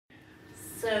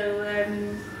So,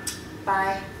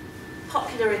 by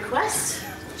popular request,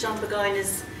 John Burgoyne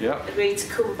has agreed to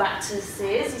come back to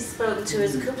see us. He's spoken to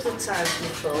us a couple of times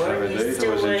before, and he's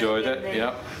still always working enjoyed in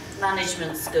the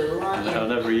management school, aren't you?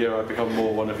 And every year I become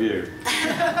more one of you.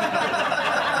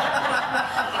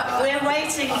 We're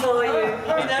waiting for you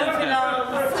with open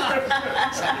arms.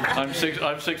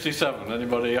 I'm 67.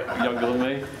 Anybody younger than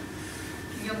me?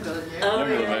 Younger than you. Oh,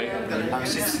 Younger than me? I'm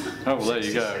 60. Oh, well, there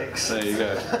you go. There you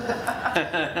go.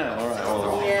 All right,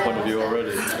 well, one of you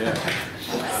already. Yeah.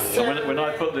 So, when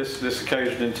I put this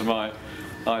occasion into my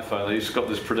iPhone, it's got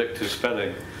this predictive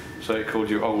spelling, so it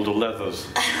called you older leathers.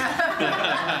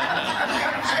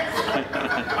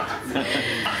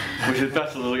 Which is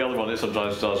better than the other one it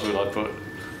sometimes does when I put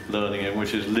learning in,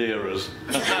 which is learers.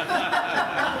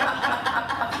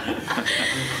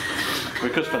 We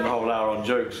could spend the whole hour on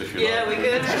jokes if you like. yeah, we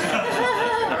could.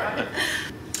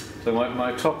 So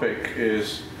my topic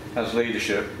is, has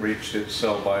leadership reached its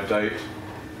sell-by date,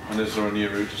 and is there a new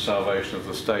route to salvation of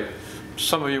the state?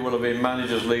 Some of you will have been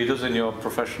managers, leaders in your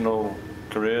professional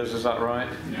careers, is that right?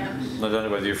 Yes. I don't know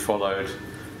whether you've followed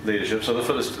leadership. So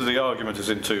the argument is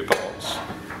in two parts.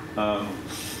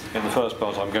 In the first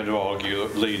part I'm going to argue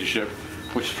that leadership,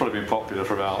 which has probably been popular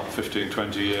for about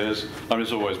 15-20 years, I mean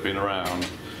it's always been around,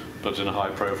 but in a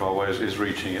high profile way is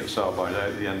reaching its sell-by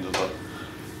date at the end of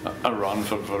a run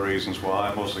for reasons why.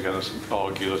 I'm also going to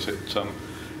argue that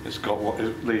it's got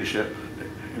leadership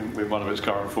in one of its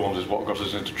current forms is what got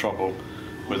us into trouble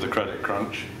with the credit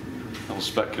crunch. I'll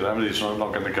speculate, I mean it's not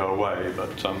going to go away,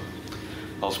 but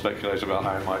I'll speculate about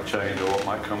how it might change or what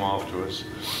might come afterwards.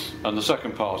 And the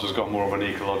second part has got more of an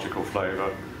ecological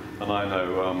flavour, and I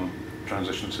know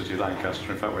Transition City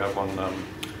Lancaster, in fact we have one,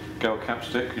 Gail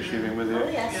Capstick, is she been with you? Oh,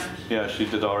 yes. Yeah, she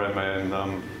did our MA in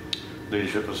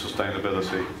Leadership and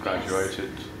Sustainability,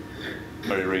 graduated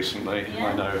very recently. Yeah.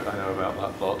 I know about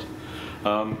that lot.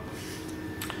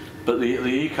 But the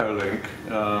eco-link,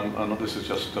 and this is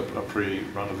just a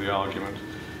pre-run of the argument,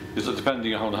 is that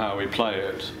depending on how we play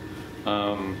it,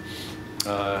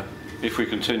 if we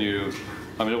continue,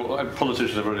 I mean,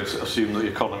 politicians have already assumed that the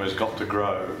economy has got to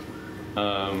grow,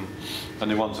 and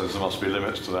in one sense there must be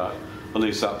limits to that, at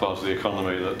least that part of the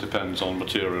economy that depends on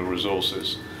material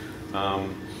resources.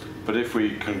 But if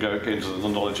we can go into the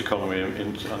knowledge economy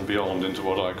and beyond into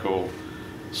what I call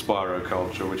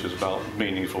spiroculture, which is about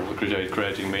creating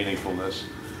meaningfulness,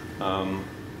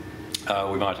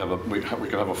 we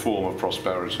can have a form of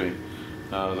prosperity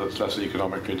that's less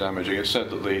economically damaging. It's said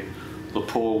that the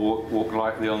poor walk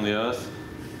lightly on the earth.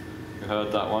 You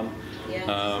heard that one? Yes.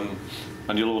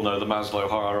 And you'll all know the Maslow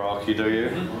hierarchy, do you?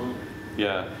 Mm-hmm.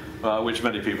 Yeah, which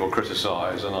many people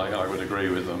criticise, and I would agree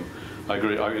with them. I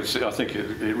agree. I think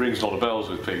it rings a lot of bells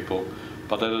with people,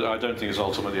 but I don't think it's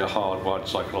ultimately a hardwired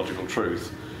psychological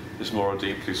truth. It's more a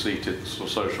deeply seated sort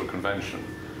of social convention,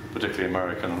 particularly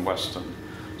American and Western.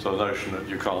 So the notion that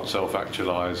you can't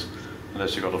self-actualise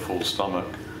unless you've got a full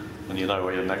stomach and you know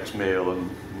where your next meal and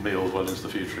meals well into the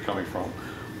future are coming from.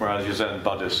 Whereas your Zen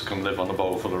Buddhists can live on a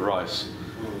bowl full of rice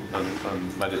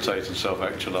and meditate and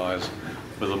self-actualise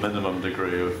with a minimum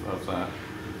degree of that.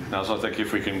 Now, so I think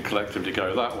if we can collectively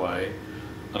go that way,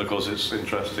 and of course it's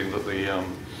interesting that the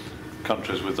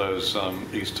countries with those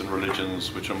Eastern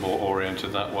religions which are more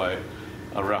oriented that way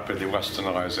are rapidly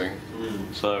westernising.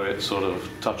 So it's sort of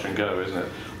touch and go, isn't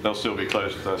it? They'll still be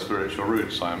close to their spiritual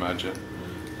roots, I imagine.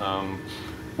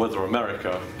 Whether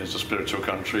America is a spiritual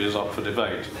country is up for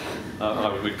debate.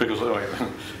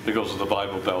 Because of the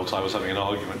Bible Belt, I was having an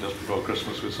argument just before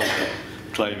Christmas with somebody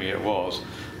claiming it was.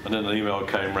 And then an email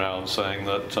came round saying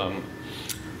that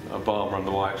Obama and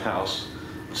the White House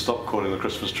stopped calling the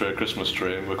Christmas tree a Christmas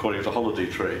tree and we're calling it a holiday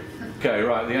tree. Okay,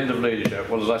 right, the end of leadership.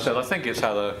 Well, as I said, I think it's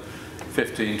had a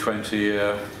 15-20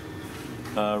 year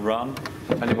run.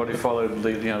 Anybody followed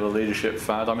the leadership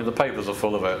fad? I mean, the papers are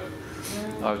full of it.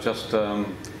 I was just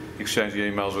exchanging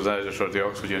emails with the editor of the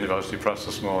Oxford University Press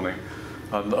this morning,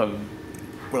 and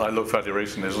well, I looked fairly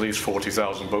recently, there's at least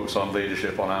 40,000 books on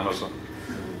leadership on Amazon.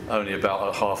 Only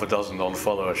about half a dozen on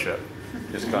followership.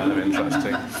 It's kind of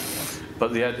interesting.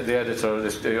 But the editor,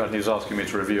 and he's asking me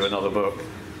to review another book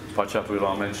by a chap who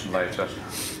I'll mention later.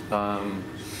 And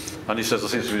he says there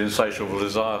seems to be an insatiable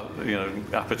desire,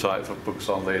 appetite for books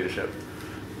on leadership.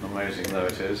 Amazing though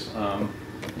it is.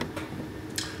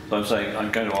 So I'm saying,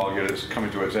 I'm going to argue it's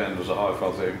coming to its end as a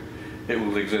high-file thing. It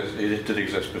will exist, it did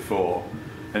exist before.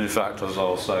 And in fact, as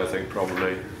I'll say, I think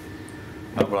probably,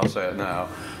 well, I'll say it now.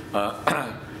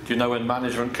 Do you know when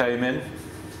management came in?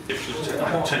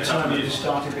 What time you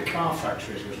started the car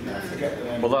factories, wasn't it? I forget the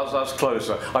name. Well, that's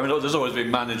closer. I mean, there's always been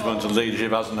management and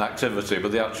leadership as an activity,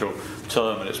 but the actual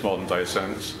term in its modern day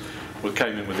sense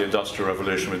came in with the Industrial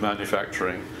Revolution, with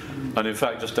manufacturing, and in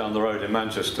fact just down the road in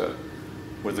Manchester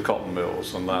with the cotton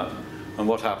mills and that. And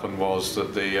what happened was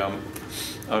that the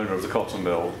owner of the cotton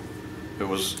mill, who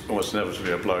was almost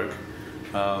inevitably a bloke,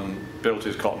 built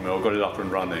his cotton mill, got it up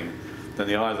and running. Then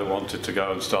he either wanted to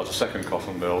go and start a second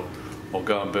cotton mill or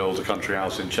go and build a country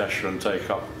house in Cheshire and take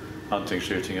up hunting,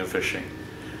 shooting and fishing.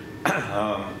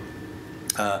 And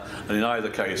in either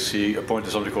case he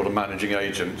appointed somebody called a managing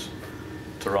agent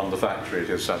to run the factory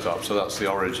he had set up. So that's the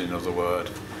origin of the word.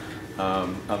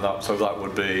 So that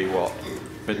would be, what,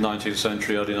 mid-19th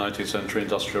century, early 19th century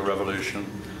Industrial Revolution.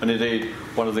 And indeed,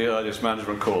 one of the earliest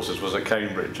management courses was at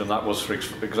Cambridge, and that was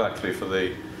exactly for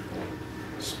the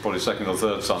probably second or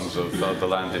third sons of the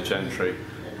landed gentry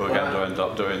who were going to end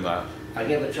up doing that. I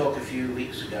gave a talk a few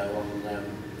weeks ago on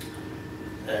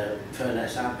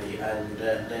Furness Abbey, and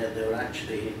there were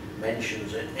actually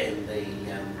mentions in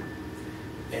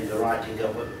the writing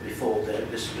of it before the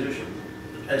dissolution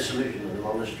of the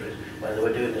monasteries, when they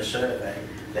were doing the survey.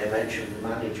 They mentioned the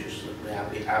managers that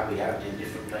the Abbey had in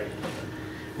different places.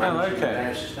 Oh, okay.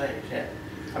 Various estates, yeah.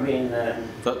 I mean,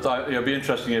 it'd be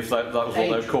interesting if that was what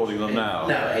they're calling them now.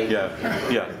 No,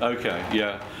 okay,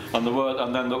 yeah. And the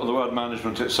word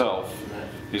management itself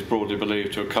is broadly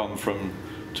believed to have come from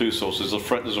two sources.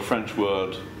 There's a French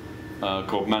word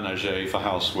called ménager for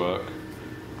housework,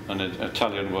 and an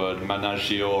Italian word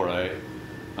managiore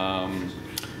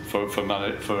for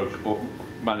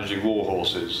managing war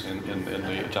horses in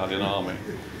the Italian army.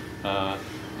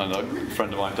 And a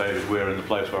friend of mine, David Weir, in the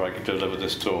place where I could deliver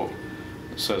this talk,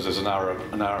 says there's an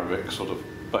Arabic sort of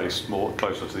base more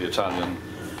closer to the Italian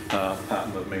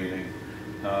pattern of meaning.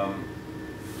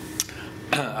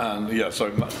 And yeah,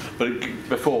 but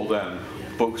before then,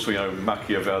 books,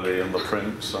 Machiavelli and The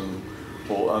Prince, and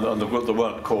there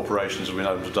weren't corporations as we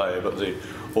know them today, but the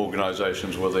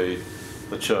organisations were the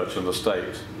church and the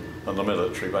state and the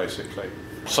military, basically.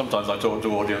 Sometimes I talk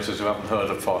to audiences who haven't heard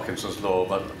of Parkinson's Law,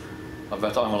 but I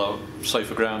bet I'm on a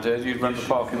safer ground here. Do you remember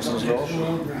Parkinson's Law?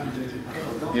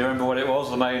 You remember what it was,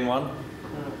 the main one?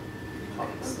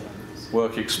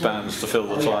 Work expands to fill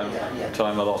the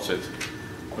time allotted,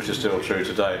 which is still true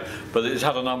today. But it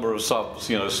had a number of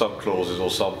sub-clauses or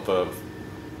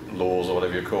sub-laws or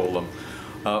whatever you call them.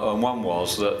 And one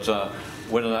was that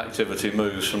when an activity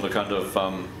moves from the kind of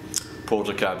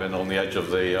porter cabin on the edge of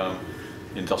the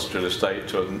industrial estate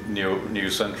to a new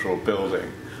central building,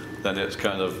 then it's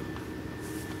kind of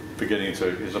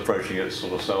is approaching its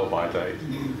sort of sell-by date.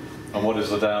 And what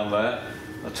is there down there?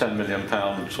 A £10 million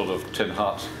sort of tin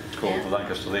hut called the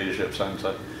Lancaster Leadership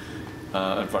Centre.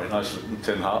 A very nice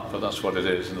tin hut, but that's what it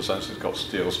is, in the sense it's got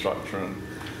steel structure and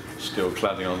steel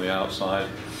cladding on the outside.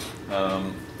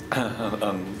 And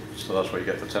so that's where you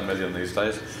get the 10 million these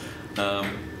days.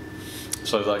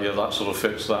 So that sort of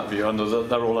fits that view, and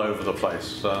they're all over the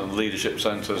place. Leadership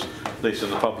centres, at least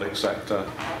in the public sector,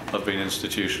 have been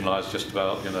institutionalised just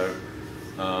about,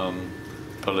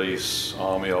 police,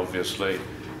 army, obviously,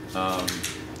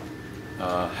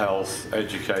 health,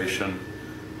 education,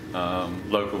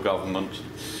 local government.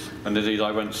 And indeed,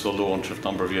 I went to the launch a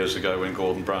number of years ago when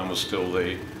Gordon Brown was still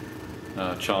the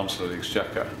Chancellor of the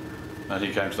Exchequer, and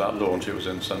he came to that launch. It was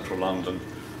in central London,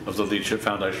 of the Leadership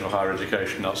Foundation of Higher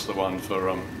Education. That's the one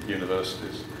for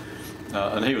universities.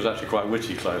 And he was actually quite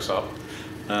witty close up.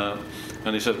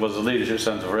 And he said, well, there's a leadership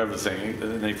centre for everything.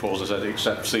 And he paused and said,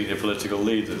 except senior political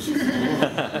leaders.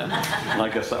 And I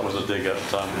guess that was a dig at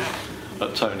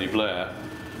Tony Blair,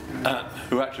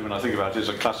 who actually, when I think about it, is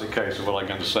a classic case of what I'm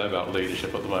going to say about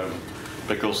leadership at the moment.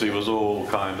 Because he was all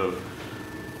kind of,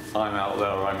 I'm out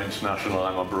there, I'm international,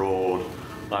 I'm a broad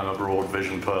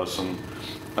vision person.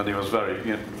 And he was very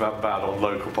bad on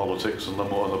local politics and the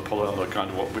kind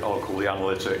of what I'll call the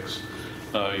analytics.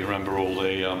 You remember all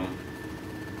the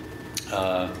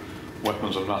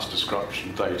weapons of mass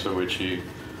destruction data, which may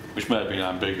have been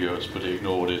ambiguous, but he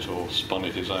ignored it or spun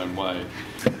it his own way.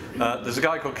 There's a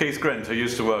guy called Keith Grint who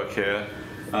used to work here,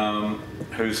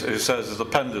 who says there's a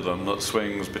pendulum that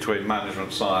swings between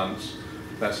management science,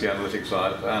 that's the analytic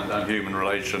side, and human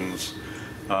relations.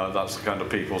 That's the kind of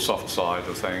people soft side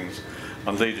of things.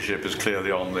 And leadership is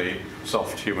clearly on the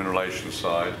soft human relations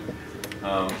side,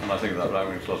 and I think that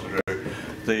rings a lot of true.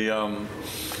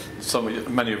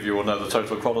 Many of you will know the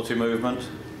total equality movement,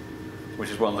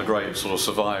 which is one of the great sort of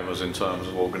survivors in terms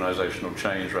of organisational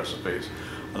change recipes.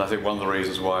 And I think one of the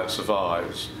reasons why it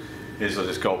survives is that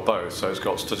it's got both. So it's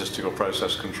got statistical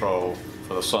process control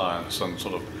for the science and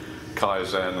sort of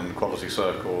Kaizen and quality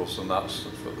circles, and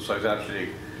so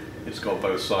it's got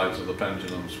both sides of the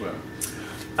pendulum swim.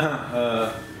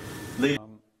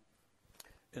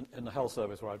 In in the health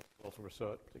service where I do a lot of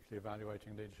research, particularly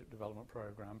evaluating leadership development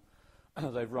program,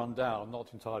 they've run down,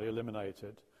 not entirely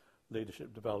eliminated,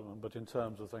 leadership development, but in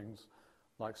terms of things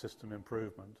like system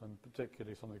improvement, and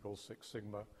particularly something called Six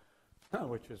Sigma,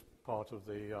 which is part of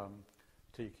the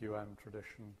TQM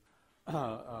tradition.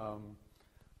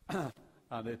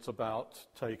 And it's about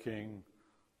taking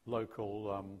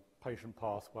local patient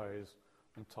pathways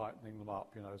and tightening them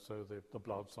up, so the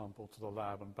blood sample to the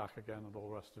lab and back again and all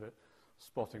the rest of it,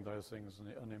 spotting those things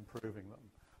and improving them.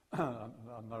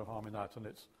 and no harm in that. And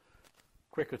it's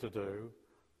quicker to do,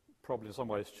 probably in some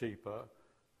ways cheaper,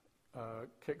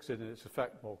 kicks in its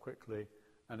effect more quickly,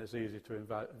 and it's easy to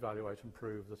evaluate and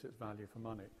prove that it's value for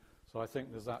money. So I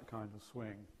think there's that kind of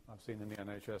swing I've seen in the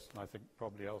NHS, and I think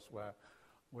probably elsewhere.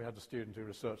 We had a student who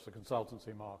researched the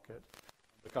consultancy market.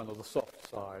 The kind of the soft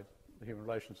side, the human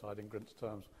relations side in Grint's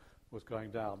terms, was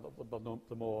going down, but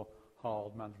the more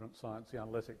hard management science, the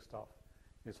analytic stuff,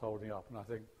 is holding up. And I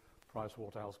think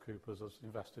PricewaterhouseCoopers has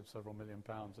invested several £1 million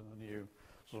in a new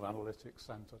sort of analytics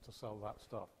centre to sell that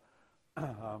stuff.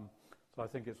 So I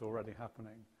think it's already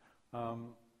happening.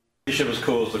 Leadership has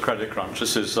caused the credit crunch.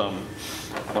 This is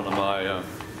one of my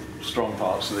strong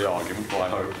parts of the argument, well, I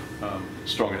hope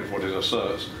strong in what it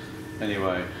asserts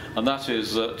anyway. And that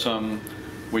is that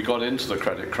we got into the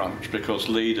credit crunch because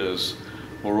leaders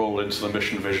were all into the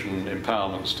mission, vision,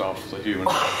 empowerment stuff, the human,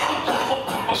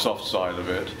 the soft side of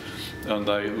it, and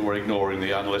they were ignoring the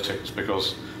analytics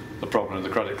because the problem in the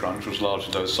credit crunch was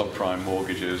largely those subprime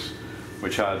mortgages,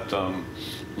 which had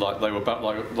they were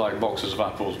like boxes of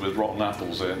apples with rotten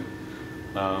apples in,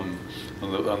 and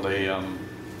the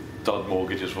dud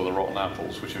mortgages were the rotten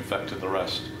apples, which infected the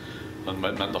rest, and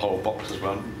meant the whole boxes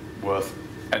weren't worth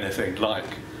anything like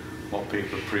what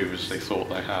people had previously thought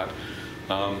they had.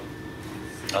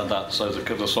 And that's so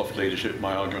the soft leadership,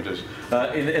 my argument is.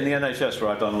 In the NHS,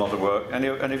 where I've done a lot of work, any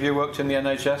of you worked in the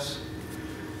NHS?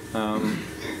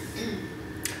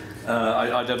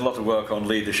 I did a lot of work on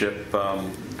leadership,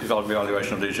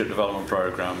 evaluation of leadership development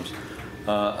programs,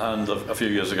 and a few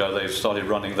years ago they started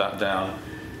running that down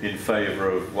in favour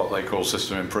of what they call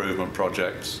system improvement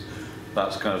projects.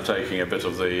 That's kind of taking a bit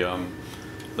of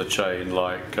the chain,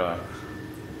 like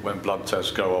when blood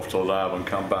tests go off to the lab and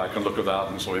come back and look at that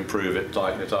and sort of improve it,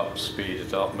 tighten it up, speed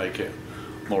it up, make it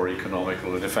more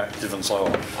economical and effective and so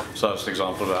on. So that's an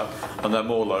example of that. And they're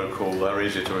more local, they're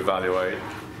easier to evaluate,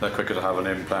 they're quicker to have an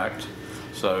impact.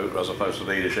 So as opposed to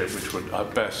leadership, which would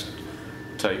at best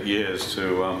take years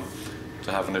to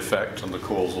have an effect, and the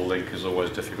causal link is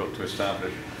always difficult to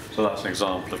establish. So that's an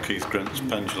example of Keith Grint's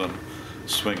pendulum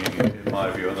swinging, in my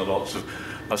view, and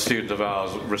a student of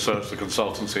ours researched the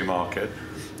consultancy market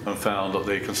and found that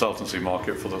the consultancy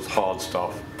market for the hard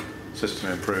stuff, system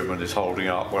improvement, is holding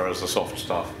up, whereas the soft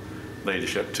stuff,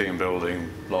 leadership, team building,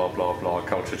 blah, blah, blah,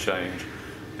 culture change,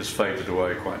 is faded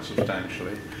away quite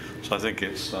substantially. So I think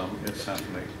it's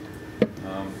happening.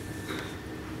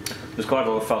 There's quite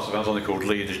a lot of fuss about something called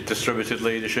distributed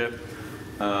leadership.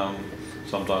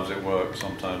 Sometimes it works,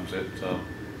 sometimes it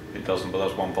doesn't, but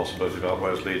that's one possibility about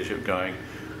where's leadership going.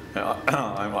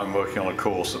 I'm working on a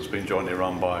course that's been jointly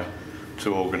run by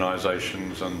 2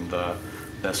 organisations and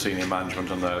their senior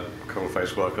management and their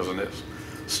coal-face workers, and it's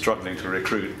struggling to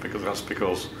recruit because they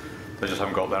just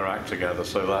haven't got their act together.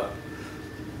 So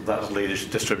that's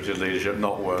distributed leadership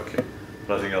not working.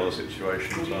 But I think other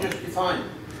situations. Could you just define?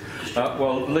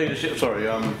 Well,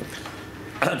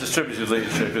 distributed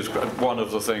leadership is one of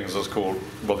the things that's called,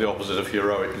 well, the opposite of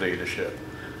heroic leadership.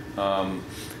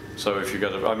 So if you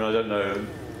get I don't know,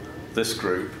 this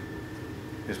group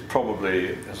is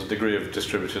probably has a degree of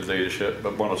distributed leadership,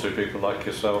 but 1 or 2 people like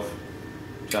yourself,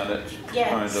 Janet, yeah,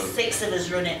 kind of 6 of us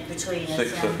run it between us.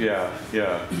 6 yeah.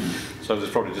 So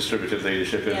there's probably distributed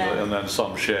leadership in and then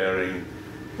some sharing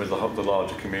with the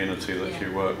larger community that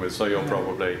you work with. So you're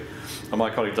probably, and my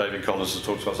colleague David Collins has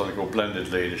talked about something called blended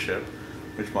leadership,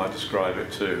 which might describe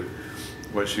it too,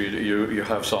 which you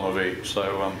have some of each.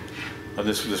 So and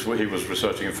this he was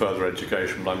researching in further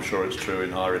education, but I'm sure it's true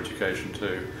in higher education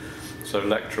too. So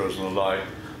lecturers and the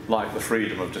like the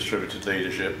freedom of distributed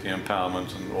leadership, the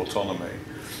empowerment and autonomy,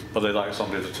 but they like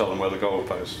somebody to tell them where the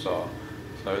goalposts are.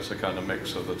 So it's a kind of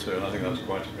mix of the two, and I think that's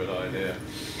quite a good idea.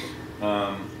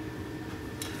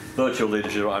 Virtual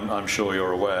leadership, I'm sure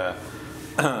you're aware,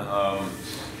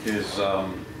 is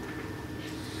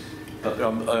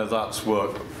that's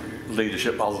work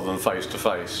leadership other than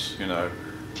face-to-face,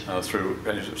 through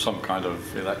some kind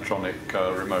of electronic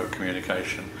remote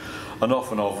communication, and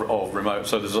often of remote.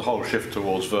 So there's a whole shift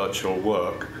towards virtual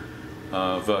work,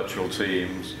 virtual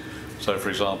teams. So, for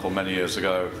example, many years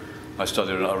ago, I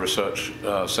studied a research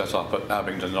set up at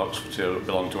Abingdon, Oxfordshire, that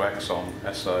belonged to Exxon,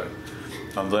 SO,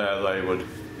 and there they would,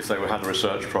 if they had a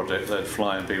research project, they'd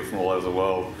fly in people from all over the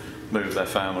world, move their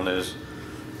families,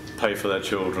 pay for their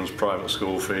children's private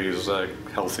school fees, their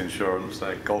health insurance,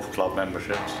 their golf club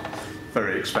memberships.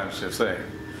 Very expensive thing.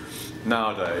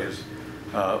 Nowadays,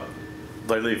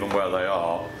 they leave them where they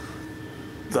are.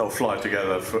 They'll fly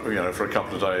together for a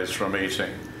couple of days for a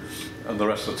meeting, and the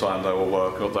rest of the time they will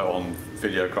work on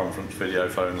video conference, video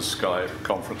phones, Skype,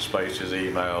 conference spaces,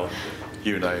 email,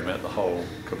 you name it, the whole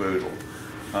caboodle.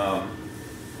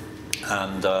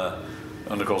 And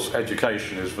of course,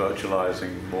 education is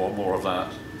virtualising more of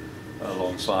that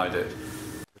alongside it.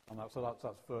 And so that's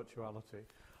virtuality.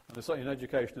 And in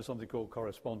education, there's something called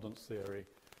correspondence theory,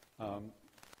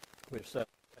 which says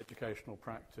educational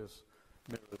practice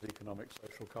mirrors economic,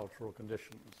 social, cultural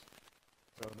conditions.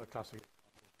 So in the classic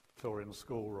Victorian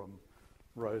schoolroom,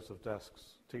 rows of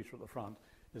desks, teacher at the front,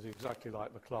 is exactly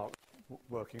like the clerk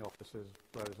working offices,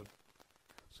 rows of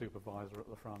supervisor at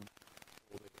the front,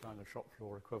 or the kind of shop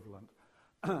floor equivalent.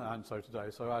 And so today,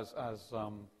 as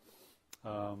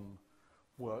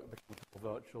work becomes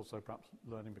more virtual, so perhaps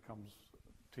learning becomes,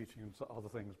 teaching and other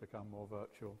things become more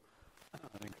virtual,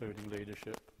 including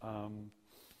leadership.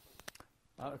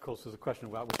 Of course, there's a question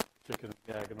about chicken and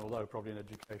the egg, and although probably in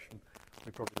education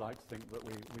we probably like to think that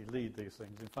we lead these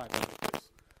things, in fact it's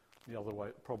the other way,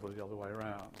 probably the other way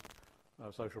around.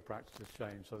 Social practices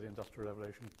changed, so the Industrial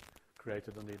Revolution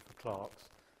created the need for clerks,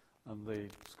 and the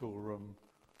schoolroom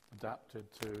adapted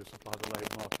to supply the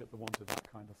labour market that wanted that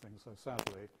kind of thing. So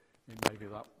sadly, it may be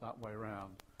that way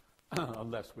around,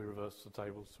 unless we reverse the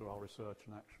tables through our research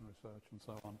and action research and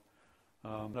so on.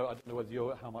 No, I don't know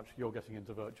whether how much you're getting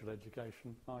into virtual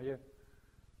education, are you?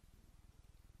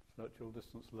 Virtual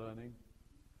distance learning.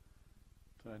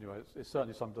 So anyway, it's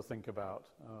certainly something to think about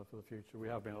for the future. We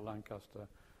have been at Lancaster,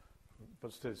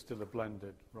 but still a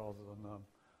blended rather than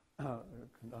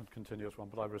a continuous one.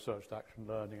 But I've researched action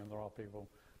learning, and there are people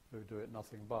who do it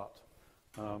nothing but.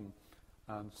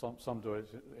 And some do it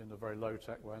in a very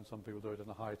low-tech way, and some people do it in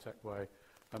a high-tech way.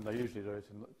 And they usually do it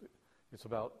it's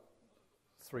about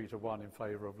 3 to 1 in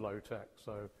favour of low-tech,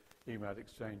 so email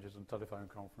exchanges and telephone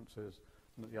conferences.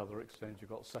 And at the other exchange, you've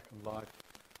got Second Life.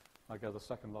 I gather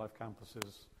Second Life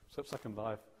campuses, so Second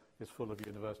Life is full of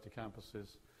university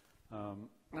campuses, and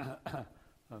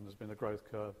there's been a growth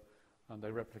curve, and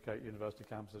they replicate university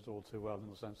campuses all too well in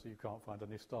the sense that you can't find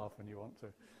any staff when you want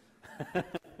to.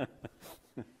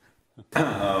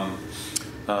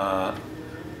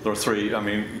 There are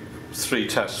three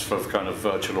tests for kind of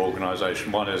virtual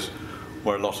organisation. One is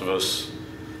where a lot of us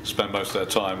spend most of their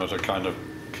time at a kind of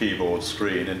keyboard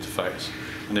screen interface.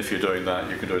 And if you're doing that,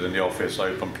 you can do it in the office,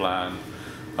 open plan,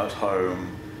 at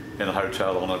home, in a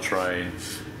hotel, on a train,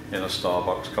 in a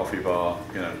Starbucks coffee bar.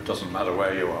 It doesn't matter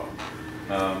where you are.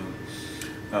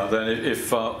 Then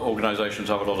if organisations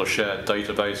have a lot of shared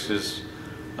databases,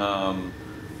 and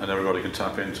everybody can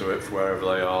tap into it for wherever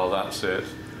they are, that's it.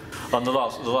 And the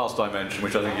last dimension,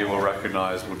 which I think you will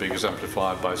recognise, would be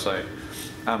exemplified by, say,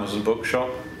 Amazon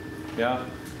Bookshop. Yeah?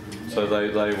 So they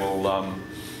will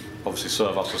obviously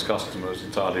serve us as customers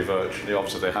entirely virtually.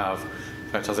 Obviously they have.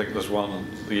 In fact, I think there's one,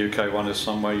 the UK one is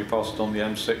somewhere you passed on the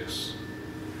M6,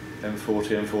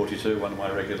 M40, M42, one of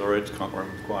my regular routes, can't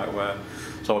remember quite where.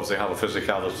 So obviously they have a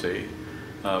physicality,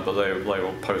 but they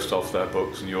will post off their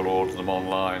books and you'll order them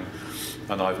online.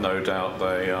 And I've no doubt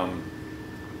they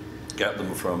get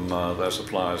them from their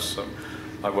suppliers. So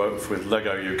I worked with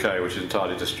Lego UK, which is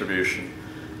entirely distribution,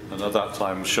 and at that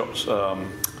time shops,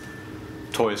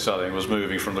 toy selling was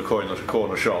moving from the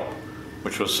corner shop,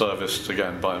 which was serviced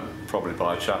again probably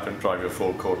by a chap driving a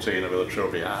Ford Cortina with a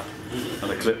trilby hat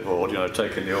and a clipboard,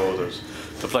 taking the orders,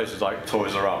 to places like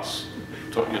Toys R Us,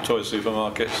 your toy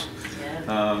supermarkets.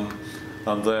 Yeah.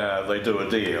 And there they do a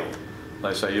deal.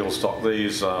 They say you'll stock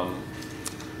these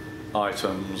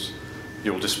items,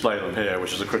 you'll display them here,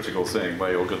 which is a critical thing.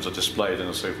 Where your goods are displayed in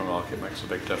a supermarket makes a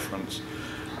big difference.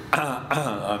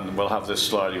 And we'll have this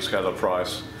sliding scale of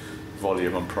price,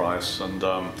 volume and price, and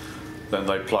then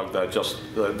they plug the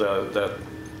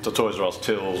Toys R Us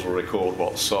tills will record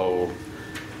what's sold.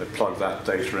 They plug that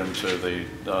data into the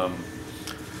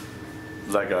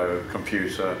Lego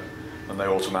computer, and they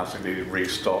automatically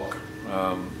restock,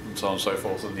 and so on and so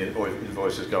forth, and the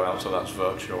invoices go out, so that's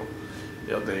virtual.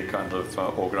 The kind of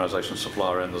organisation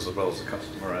supplier end as well as the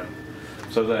customer end.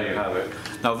 So there you have it.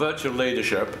 Now, virtual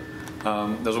leadership,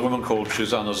 there's a woman called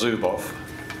Susanna Zuboff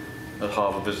at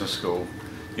Harvard Business School.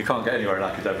 You can't get anywhere in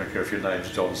academia if your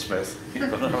name's John Smith. You've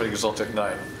got an exotic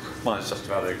name. Mine's just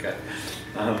about okay.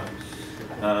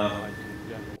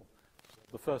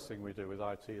 the first thing we do with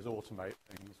IT is automate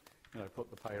things, put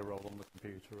the payroll on the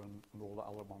computer and all that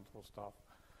other wonderful stuff.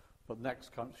 But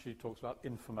next, she talks about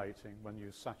informating when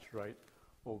you saturate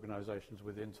organisations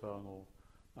with internal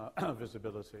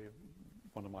visibility,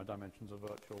 one of my dimensions of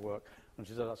virtual work. And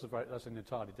she said that's an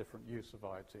entirely different use of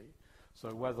IT.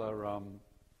 So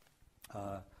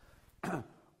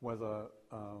whether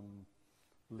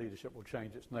leadership will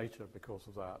change its nature because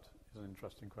of that is an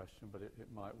interesting question, but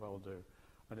it might well do.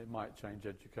 And it might change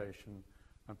education,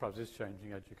 and perhaps is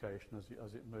changing education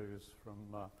as it moves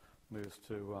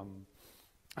to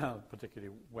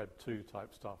particularly Web 2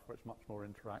 type stuff, where it's much more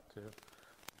interactive.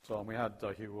 So we had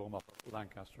Hugh Warm up at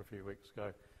Lancaster a few weeks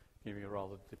ago, giving a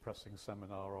rather depressing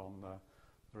seminar on the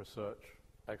research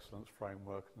excellence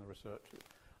framework and the research.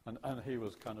 And he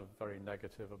was kind of very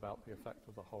negative about the effect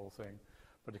of the whole thing,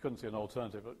 but he couldn't see an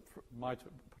alternative. But my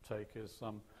take is,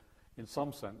 in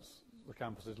some sense, the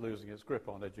campus is losing its grip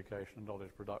on education and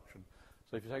knowledge production.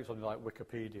 So if you take something like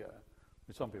Wikipedia,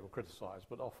 which some people criticise,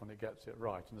 but often it gets it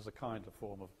right, and there's a kind of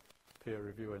form of peer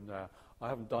review in there. I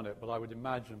haven't done it, but I would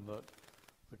imagine that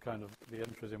the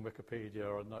entries in Wikipedia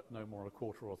are no more than a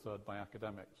quarter or a third by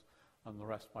academics, and the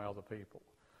rest by other people.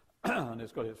 And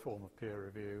it's got its form of peer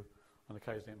review, and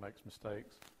occasionally it makes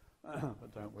mistakes,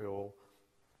 but don't we all?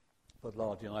 But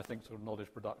largely, and I think sort of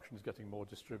knowledge production is getting more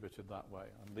distributed that way,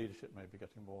 and leadership may be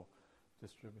getting more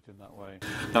distributed that way.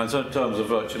 Now, in terms of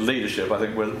virtual leadership, I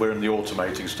think we're in the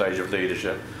automating stage of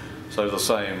leadership. So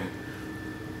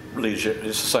leadership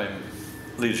is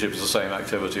the same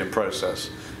activity and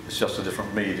process. It's just a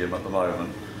different medium at the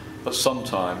moment. But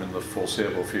sometime in the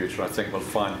foreseeable future, I think we'll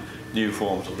find new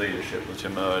forms of leadership that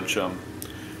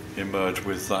emerge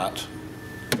with that.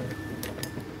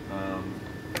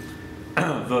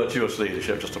 Virtuous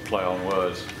leadership, just to play on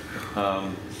words.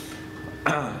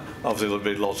 Obviously, there'll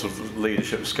be lots of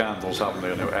leadership scandals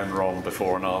happening, Enron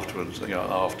before and afterwards,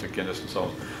 after Guinness and so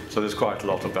on. So there's quite a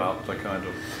lot about the kind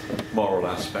of moral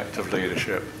aspect of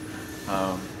leadership.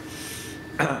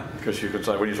 Because you could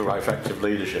say, when you talk about effective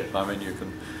leadership, I mean, you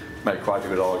can make quite a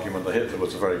good argument that Hitler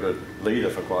was a very good leader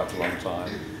for quite a long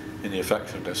time, in the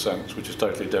effectiveness sense, which is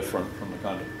totally different from the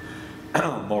kind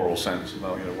of moral sense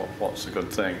about, what's a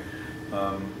good thing.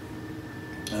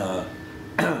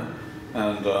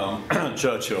 And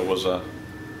Churchill was a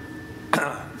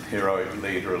heroic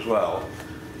leader as well,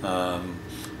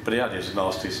 but he had his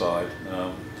nasty side.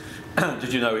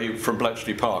 Did you know he from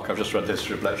Bletchley Park? I've just read the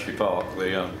history of Bletchley Park,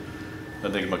 the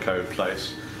Enigma Code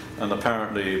place, and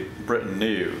apparently Britain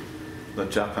knew that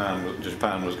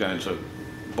Japan was going to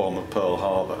bomb at Pearl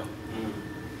Harbor,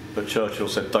 but Churchill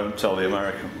said, "Don't tell the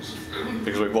Americans,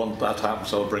 because we want that to happen,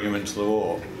 so we'll bring them into the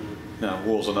war." Now,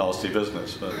 war's a nasty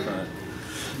business, but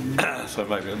so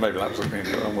maybe that was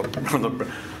on the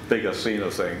bigger scene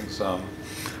of things. That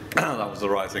was the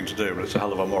right thing to do, but it's a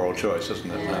hell of a moral choice,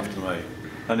 isn't it? To have to make.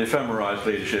 And ephemeralised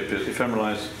leadership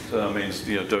means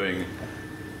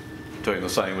doing the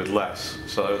same with less.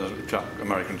 So the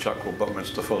American Chuck called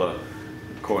Buckminster Fuller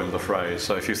coined the phrase.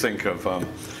 So if you think of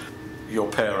your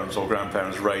parents' or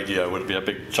grandparents' radio would be a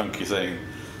big chunky thing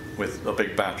with a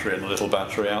big battery and a little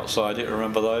battery outside it.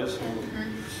 Remember those?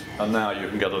 Mm-hmm. And now you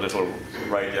can get a little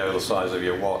radio the size of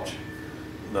your watch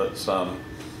that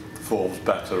performs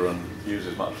better and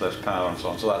uses much less power and so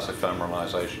on. So that's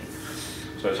ephemeralisation.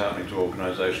 So it's happening to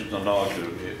organisations, and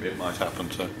arguably it might happen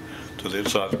to the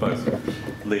so it's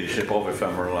both leadership of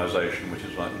ephemeralisation, which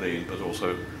is like lean, but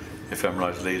also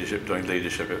ephemeralised leadership doing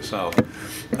leadership itself.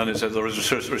 And it says there is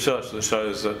research that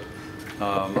shows that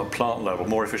at plant level,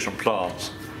 more efficient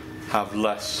plants have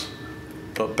less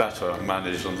but better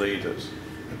managers and leaders,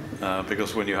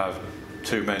 because when you have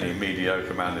too many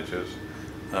mediocre managers,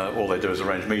 all they do is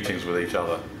arrange meetings with each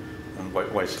other and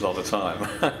waste a lot of time.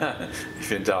 If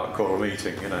you're in doubt, call a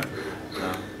meeting,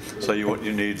 So you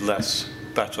need less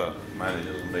better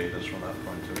managers and leaders from that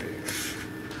point of view.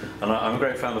 And I'm a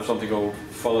great fan of something called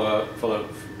fellowship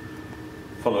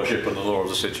and the law of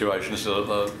the situation. This is an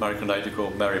American lady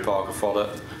called Mary Parker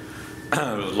Follett,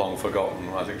 who was long forgotten.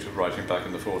 I think she was writing back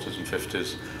in the 40s and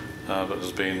 50s, but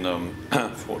has been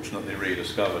fortunately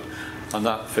rediscovered. And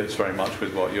that fits very much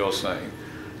with what you're saying.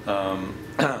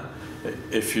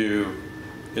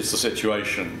 It's the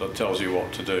situation that tells you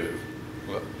what to do,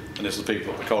 and it's the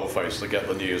people at the coalface that get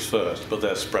the news first, but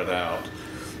they're spread out.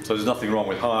 So there's nothing wrong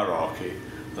with hierarchy,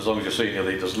 as long as your senior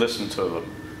leaders listen to them,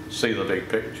 see the big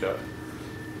picture,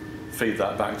 feed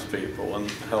that back to people,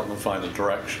 and help them find a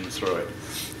direction through it.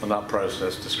 And that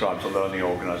process describes a learning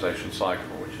organisation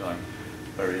cycle, which I'm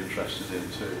very interested in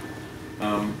too.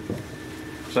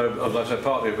 So, as I said,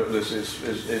 partly of this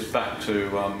is back to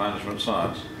management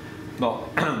science.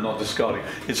 not not discarding.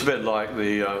 It's a bit like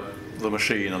the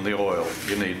machine and the oil.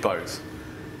 You need both.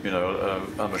 You know,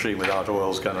 a machine without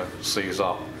oil is going to seize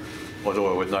up, but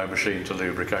oil with no machine to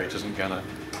lubricate isn't going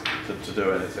to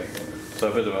do anything.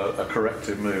 So a bit of a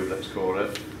corrective move, let's call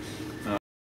it.